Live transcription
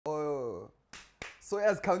So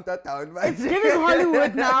as counter down. It's giving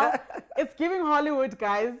Hollywood now. It's giving Hollywood,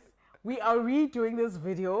 guys. We are redoing this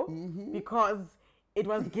video because it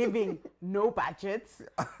was giving no budget.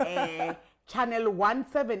 Channel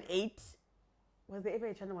 178. Was there ever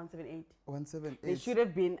a channel 178? 178. It should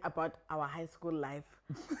have been about our high school life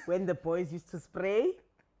when the boys used to spray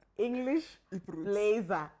English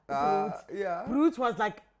blazer. Yeah. Brute was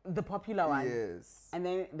like the popular one. Yes. And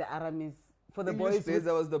then the Aramis. For the English boys.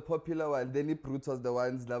 blazer was the popular one. Then Brute was the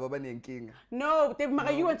ones. No,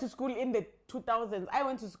 you went to school in the 2000s. I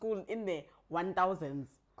went to school in the 1000s.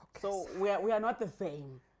 Okay, so we are not the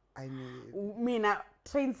same. I mean,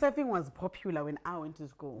 train surfing was popular when I went to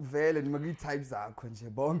school. Until they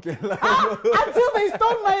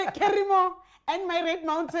stole my Kerimo and my Red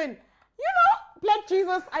Mountain. You know, Black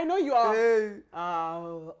Jesus, I know you are. Hey.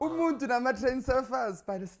 Umuntu nama train surfers,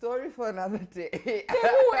 but the story for another day. It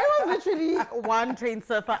was literally one train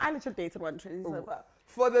surfer. I literally dated one train surfer.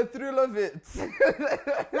 For the thrill of it.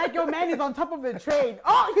 Like your man is on top of the train.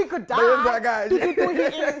 Oh, he could die.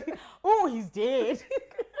 Oh, he's dead.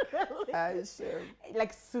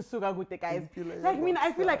 Like Susuga Gute, guys. Like,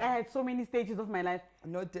 I feel like I had so many stages of my life.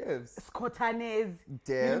 No devs. Skotanes.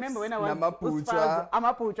 Devs. You remember when I was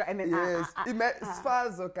Amapucha and then yes.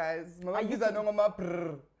 Sfazo, guys.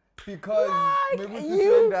 Because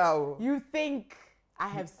you think I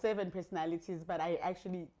have 7 personalities, but I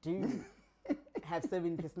actually do have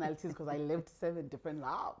 7 personalities because I lived 7 different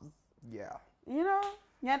lives. Yeah. You know?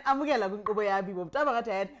 Ngiyanamukela kwinkqubo yami bomtabaka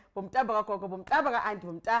dad, bomtabaka gogo, bomtabaka auntie,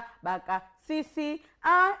 bomtabaka Sisi.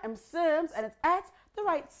 I am Sims and it's at The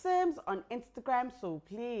Right Sims on Instagram, so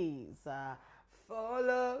please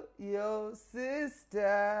follow your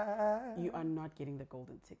sister. You are not getting the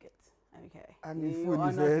golden ticket. Okay. I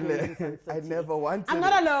never wanted. I'm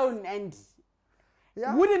not alone, and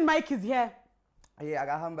Wooden Mike is here. Yeah, I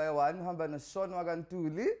got hamba Sean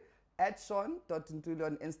Wagantuli at Sean.ntuli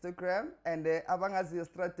on Instagram, and abangazi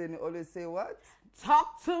strateni always say what?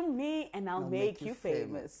 Talk to me and I'll make you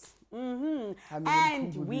famous.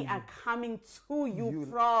 And we are coming to you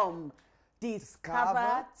from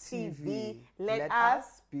Discover TV. Let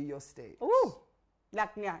us be your stage. Ooh,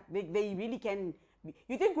 like they really can.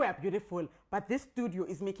 You think we are beautiful, but this studio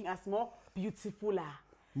is making us more beautifuler.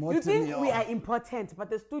 You think we are important, but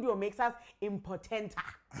the studio makes us importanter.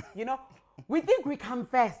 You know, we think we come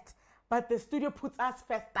first, but the studio puts us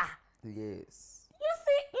faster. Yes. You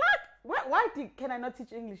see, look, why can I not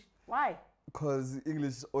teach English? Why? Because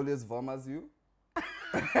English always vomits you. It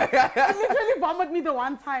literally vomited me the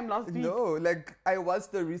one time last week. No, like I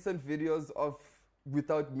watched the recent videos of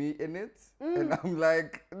without me in it, and I'm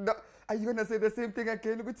like, no, are you gonna say the same thing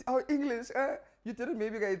again? Oh, English, you didn't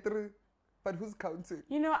maybe get through. But who's counting?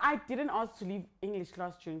 You know, I didn't ask to leave English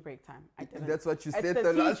class during break time. I didn't. That's what you said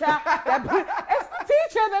the last time. It's the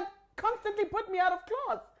teacher that constantly put me out of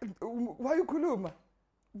class. Why you kuluma?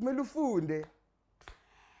 Melufunde.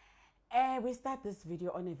 We start this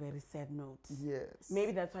video on a very sad note. Yes.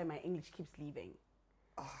 Maybe that's why my English keeps leaving.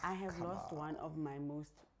 I have lost one of my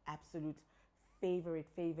most absolute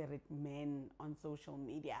favorite men on social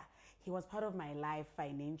media. He was part of my life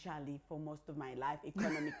financially for most of my life,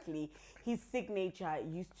 economically. His signature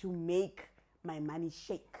used to make my money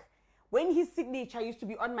shake. When his signature used to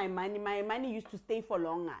be on my money used to stay for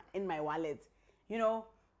longer in my wallet. You know,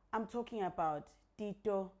 I'm talking about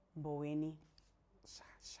Tito Mboweni,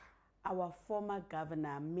 our former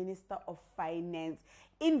governor, Minister of Finance,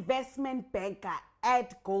 investment banker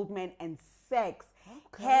at Goldman and Sachs,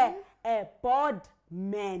 a board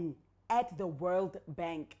man at the World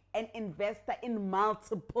Bank, an investor in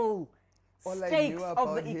multiple stakes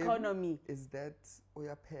of the economy. Is that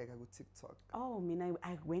Oyapega with TikTok? Oh,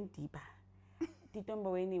 I went deeper. Tito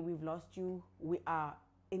Mboweni, we've lost you. We are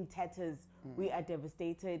in tatters. We are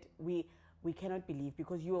devastated. We cannot believe,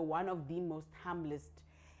 because you are one of the most humblest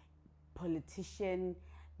politician,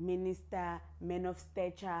 minister, men of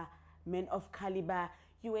stature, men of caliber.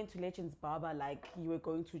 You went to Legends Barber like you were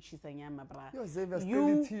going to Chisanyama, brah. You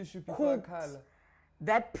cooked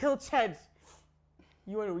that pilchard.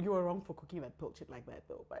 You were wrong for cooking that pilchard like that,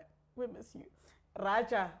 though. But we miss you.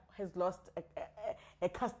 Raja has lost a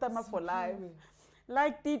customer for life.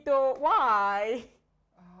 Like Tito, why?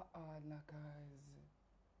 Nah, guys.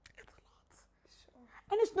 It's a lot. Sure.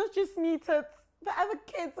 And it's not just me, Tits. The other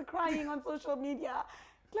kids are crying on social media.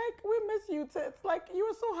 Like, we miss you, Tits. Like, you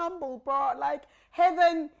were so humble, bro. Like,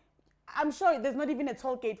 Heaven, I'm sure there's not even a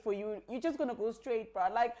toll gate for you. You're just going to go straight, bro.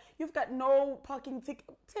 Like, you've got no parking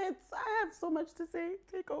ticket. Tits, I have so much to say.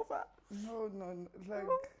 Take over. No.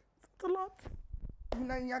 Like, it's a lot.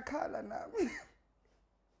 Nyakala,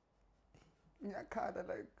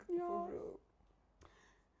 like, for real.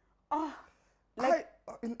 Oh, like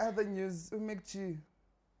in other news, Makhadzi.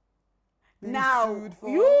 now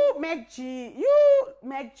you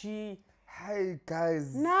Makhadzi. Hi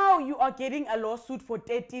guys. Now you are getting a lawsuit for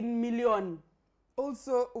 13 million.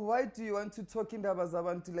 Also, why do you want to talk in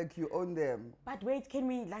Zabantu like you own them? But wait, can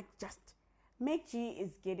we like just Makhadzi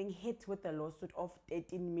is getting hit with a lawsuit of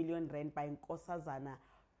 13 million rand by Nkosazana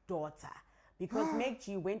daughter because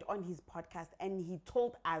Makhadzi went on his podcast and he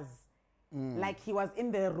told us like he was in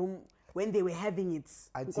the room when they were having it.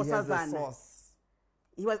 Nkosazana.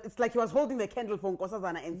 It's like he was holding the candle for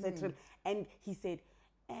Nkosazana and Settle, and he said,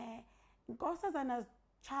 Nkosazana's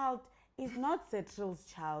child is not Settle's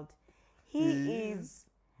child. He is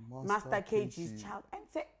Master KG's child. And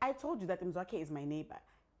say, I told you that Mzwake is my neighbor.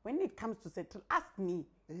 When it comes to Settle, ask me.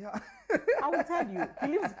 Yeah. I will tell you. He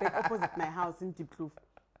lives back opposite my house in Tipkloof.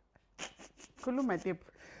 Kuluma Tip.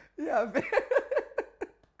 Yeah.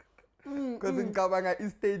 Because in Kabanga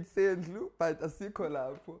estate sendlu, but asikho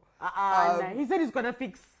lapho. Nah. He said he's gonna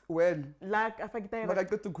fix. When? Like afakita. But I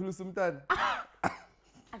got to Kulusumtan. I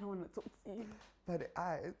don't want to talk to you. But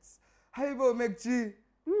it's Haibo Makhadzi.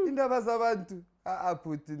 Indaba zabantu.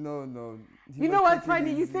 Put no. You know what's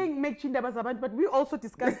funny? You're saying Makhadzi indaba zabantu, but we're also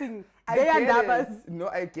discussing their ndabas. No,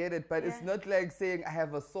 I get it, but it's not like saying I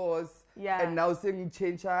have a source and now saying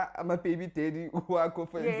change I'm a baby daddy wako,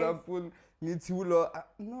 for example.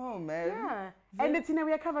 No, man. Yeah. And it's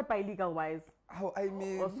we are covered by Legal Wise. How I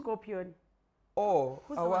mean? Or Scorpion. Oh,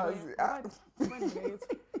 I was.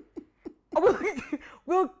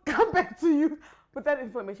 We'll come back to you with that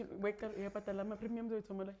information.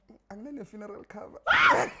 I'm not a funeral cover.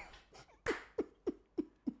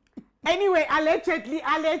 Anyway, allegedly,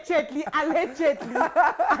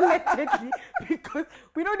 because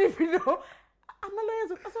we don't even know. I'm a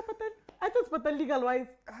lawyer. I just put the Legal Wise.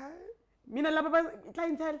 Mina Lababa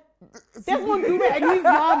clientele. Desmond Dube and his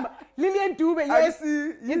mom, Lillian Dube. Yes. I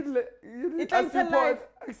see. It's clientele life.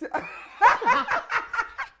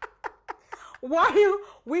 While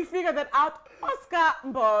we figure that out, Oscar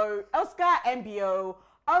Mbio,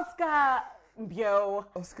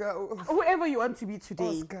 whoever you want to be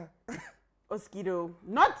today. Oskido.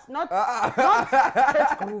 Not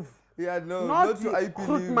Church Groove. Yeah, no. Not to I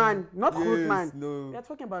believe. Not Grootman. No. We are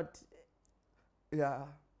talking about. Yeah.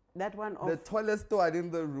 That one of the tallest one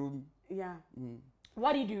in the room. Yeah.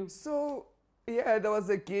 What do you do? So, yeah, there was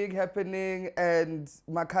a gig happening and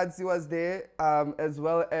Makhadzi was there as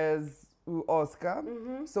well as Oscar.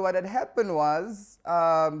 So what had happened was,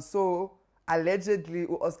 so allegedly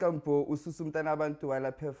Oscar Mbo ususumtana abantu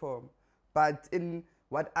while perform. But in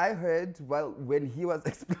what I heard, when he was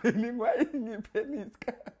explaining why he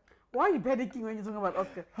panicking. Why are you panicking when you're talking about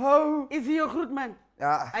Oscar? How? Is he your good man?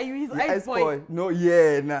 Are you his ice boy? No,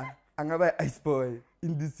 nah. I'm gonna ice boy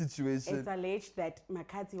in this situation. It's alleged that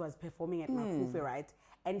Makhadzi was performing at Makufe, right?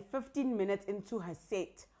 And 15 minutes into her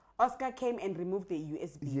set, Oscar came and removed the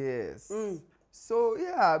USB. Yes. So,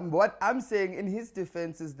 yeah, what I'm saying in his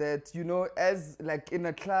defense is that, you know, as like in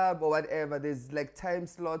a club or whatever, there's like time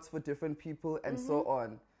slots for different people and so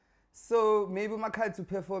on. So, maybe Makhadzi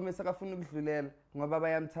perform on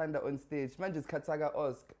stage. Man just katsaga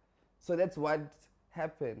Oscar. So that's what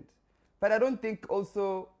happened. But I don't think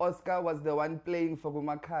also Oscar was the one playing for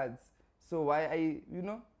Makhadzi. So why you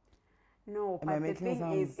know? No, but the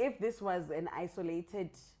thing is, if this was an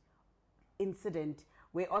isolated incident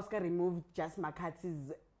where Oscar removed just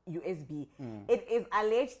Makhadzi's USB, it is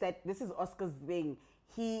alleged that this is Oscar's thing.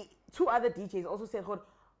 Two other DJs also said,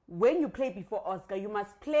 when you play before Oscar, you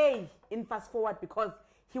must play in fast forward because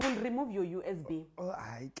he will remove your USB. Oh,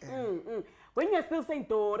 I can. When you're still saying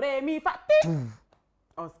do, re, mi, fa,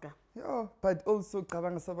 Oscar. Yeah, but also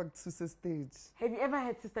Kabanga Sabak to stage. Have you ever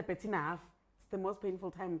had Sister Bettina half? It's the most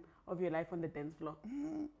painful time of your life on the dance floor.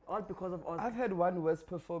 All because of Oscar. I've had one worst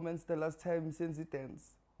performance the last time since it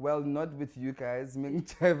dance. Well, not with you guys,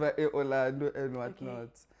 Mingcheva, Orlando and whatnot.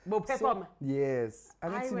 But perform? Yes. I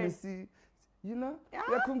need to see, you know,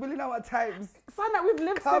 we are cumbling our times. Sana, we've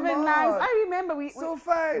lived 7 lives. I remember we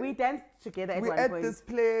danced together at one point. We at this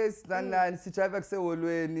place, and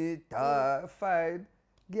fine.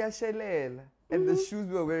 And the shoes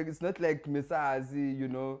we were wearing, it's not like Misazi, you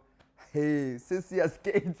know. Hey, Sissy a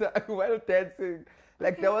skater while dancing.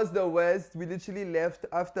 Like that was the worst. We literally left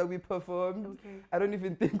after we performed. I don't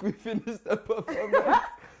even think we finished the performance.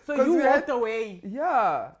 So you walked away?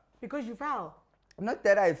 Yeah. Because you fell? Not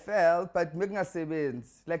that I fell, but making a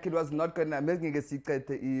sevens. Like it was not gonna make a secret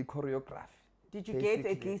choreograph. Did you get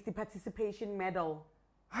at least the participation medal?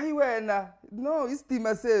 I went. No, it's team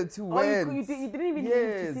I said to win. You didn't even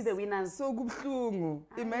live to see the winners. So good.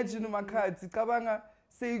 Imagine Makhadzi. Kabanga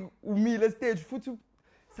say umile stage futhi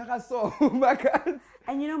Sakaso, Makhadzi.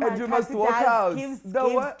 And you know, And you must walk out. Gives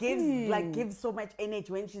so much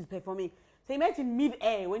energy when she's performing. So imagine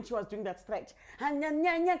mid-air when she was doing that stretch.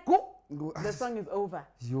 The song is over.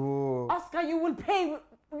 Yo. Oscar, you will pay.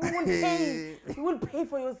 You will pay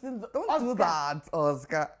for your sins. Don't do that,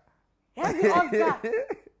 Oscar. Happy Oscar.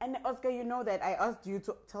 And Oscar, you know that I asked you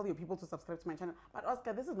to tell your people to subscribe to my channel. But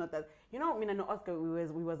Oscar, this is not that. You know, I know Oscar,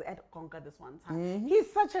 we was at Conca this one time. Mm-hmm.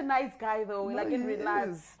 He's such a nice guy though, No, like in he real life.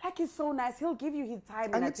 is. Like he's so nice. He'll give you his time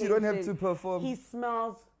and And attention. you don't have to perform. He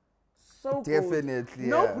smells so Definitely, good.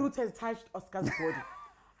 No yeah. brute has touched Oscar's body.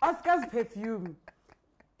 Oscar's perfume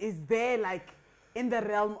is there like in the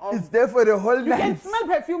realm of... It's there for the whole You night. can smell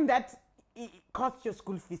perfume that costs your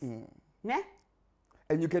school fees. Ne?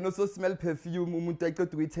 And you can also smell perfume. Umuntu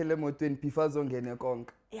aqeda uyithele emotweni before azongena konke.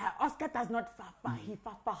 Yeah, Oscar does not fafa. He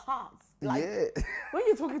fafa-has. Like, Yeah. when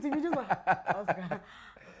you're talking to me, just like, Oscar.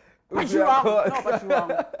 But If you're you are wrong. caught. No, but you're wrong.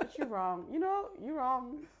 But you're wrong. You know, you're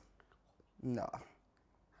wrong. No.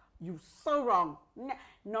 You're so wrong.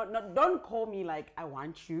 No, don't call me like I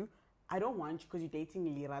want you. I don't want you because you're dating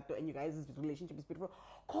Lirato and you guys' relationship is beautiful.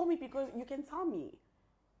 Call me because you can tell me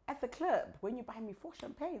at the club when you buy me 4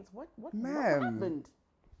 champagnes. What happened?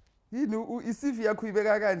 You know, isifi yakho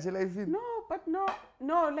ibeka kanje la ifini. No, but no,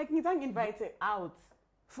 like Nitang invited out.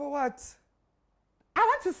 For what? I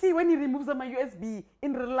want to see when he removes my USB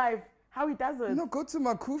in real life, how he does it. No, go to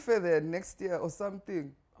Makufe then next year or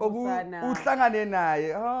something. Nkosazana. Uhlangane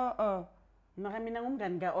naye. No, I mean, I'm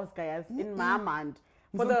going to Oscar yes, in my mind.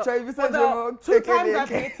 For Uzomjayivisa the njengo- 2 times I've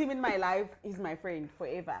Tekeleke. met him in my life, he's my friend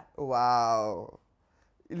forever. Wow.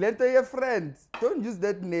 Lento ye friend. Don't use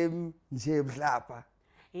that name nje mhlapha.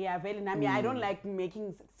 Yeah, very nami. I don't like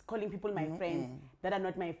calling people my friends that are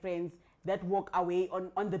not my friends, that walk away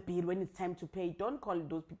on the bill when it's time to pay. Don't call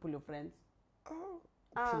those people your friends.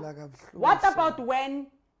 Phila kabuhlungu. What about when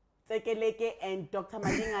Tekeleke and Dr.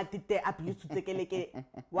 Malinga did the abuse to Tekeleke?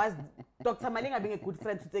 Was Dr. Malinga being a good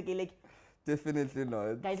friend to Tekeleke? Definitely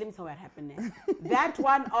not. Guys, let me tell you what happened there. That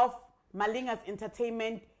one of Malinga's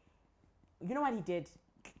entertainment, you know what he did?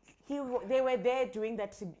 They were there doing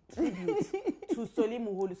that tribute to Soli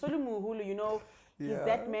Muhulu. Soli Muhulu, you know, he's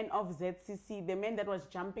that man of ZCC, the man that was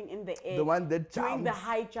jumping in the air. The one that doing the jumps.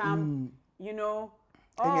 high jump, you know.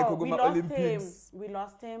 Engekho Oh, we kuma lost Olympics. him. We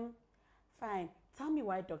lost him. Fine. Tell me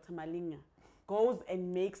why Dr. Malinga goes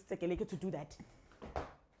and makes Tekeleke to do that.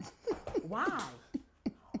 Why?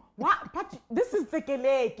 What? But this is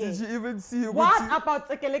Tekeleke. Did you even see What about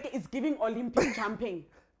Tekeleke is giving Olympic jumping?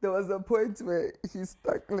 There was a point where he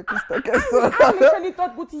stuck I a literally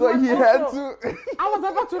thought Guti so was he had also- to. I was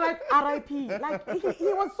about to write RIP. Like he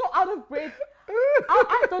was so out of breath.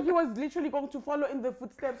 I thought he was literally going to follow in the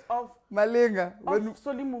footsteps of Malinga,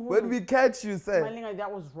 Soli Muhulu. when we catch you, sir. Malinga,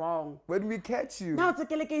 that was wrong. When we catch you. Now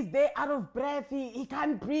Tekeleke is there out of breath. He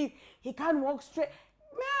can't breathe. He can't walk straight.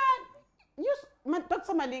 Man,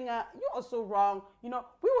 Dr. Malinga, you're also wrong. You know,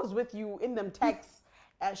 we was with you in them tax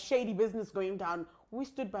shady business going down. We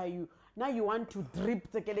stood by you. Now you want to drip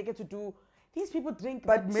Tekeleke to do. These people drink.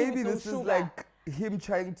 But that tea maybe with no this is sugar. like him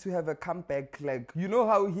trying to have a comeback. Like, you know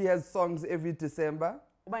how he has songs every December?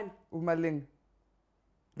 When? Umaling.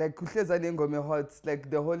 Like, Kuhlezane ngome hot. Like,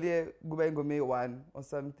 the whole year, Kuba ngome 1 or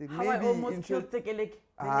something. How maybe I almost killed Tekeleke.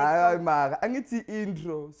 Hayi mara, angithi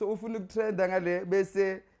intro. So ufuna ukutrenda ngale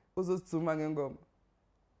bese uzosithuma ngengoma.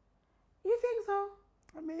 You think so?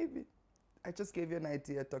 Maybe. I just gave you an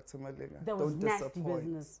idea, Dr. Malinga. That was Don't nasty disappoint.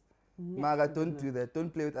 business. Mara, don't do that.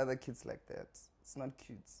 Don't play with other kids like that. It's not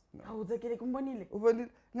cute. No. Oh, Tekeleke umbonile. Ubonile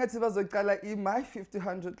ngathi bazoqala my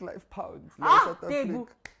 50-100 life pounds la Ah, South Tebu.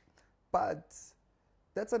 Africa. But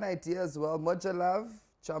that's an idea as well. Moja love,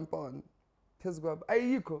 jump on. Phezukwabo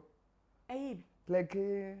ayikho. Ayibi. Like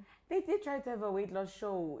They tried to have a weight loss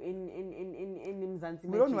show in Mzansi.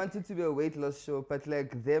 we don't want it to be a weight loss show, but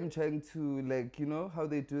like them trying to, like, you know how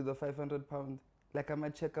they do the 500-pound, like I'm a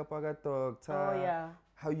checkup aga doctor. Oh yeah.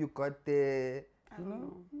 How you got there, you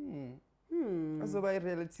know? That's about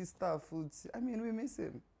reality stuff. I mean, we miss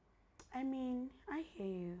him. I mean, I hear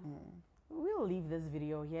you. We'll leave this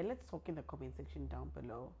video here. Let's talk in the comment section down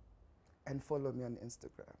below. And follow me on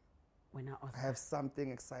Instagram. When I have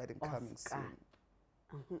something exciting coming soon.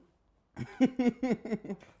 You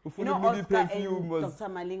know, Ufuna Oscar and perfume was-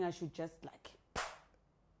 Dr. Malinga should just like...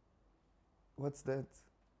 What's that?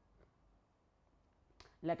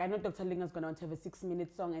 Like, I know Dr. Malinga's going to have a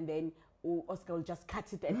 6-minute song and then Oscar will just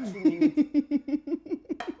cut it at 2 minutes.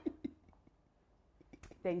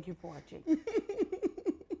 Thank you for watching.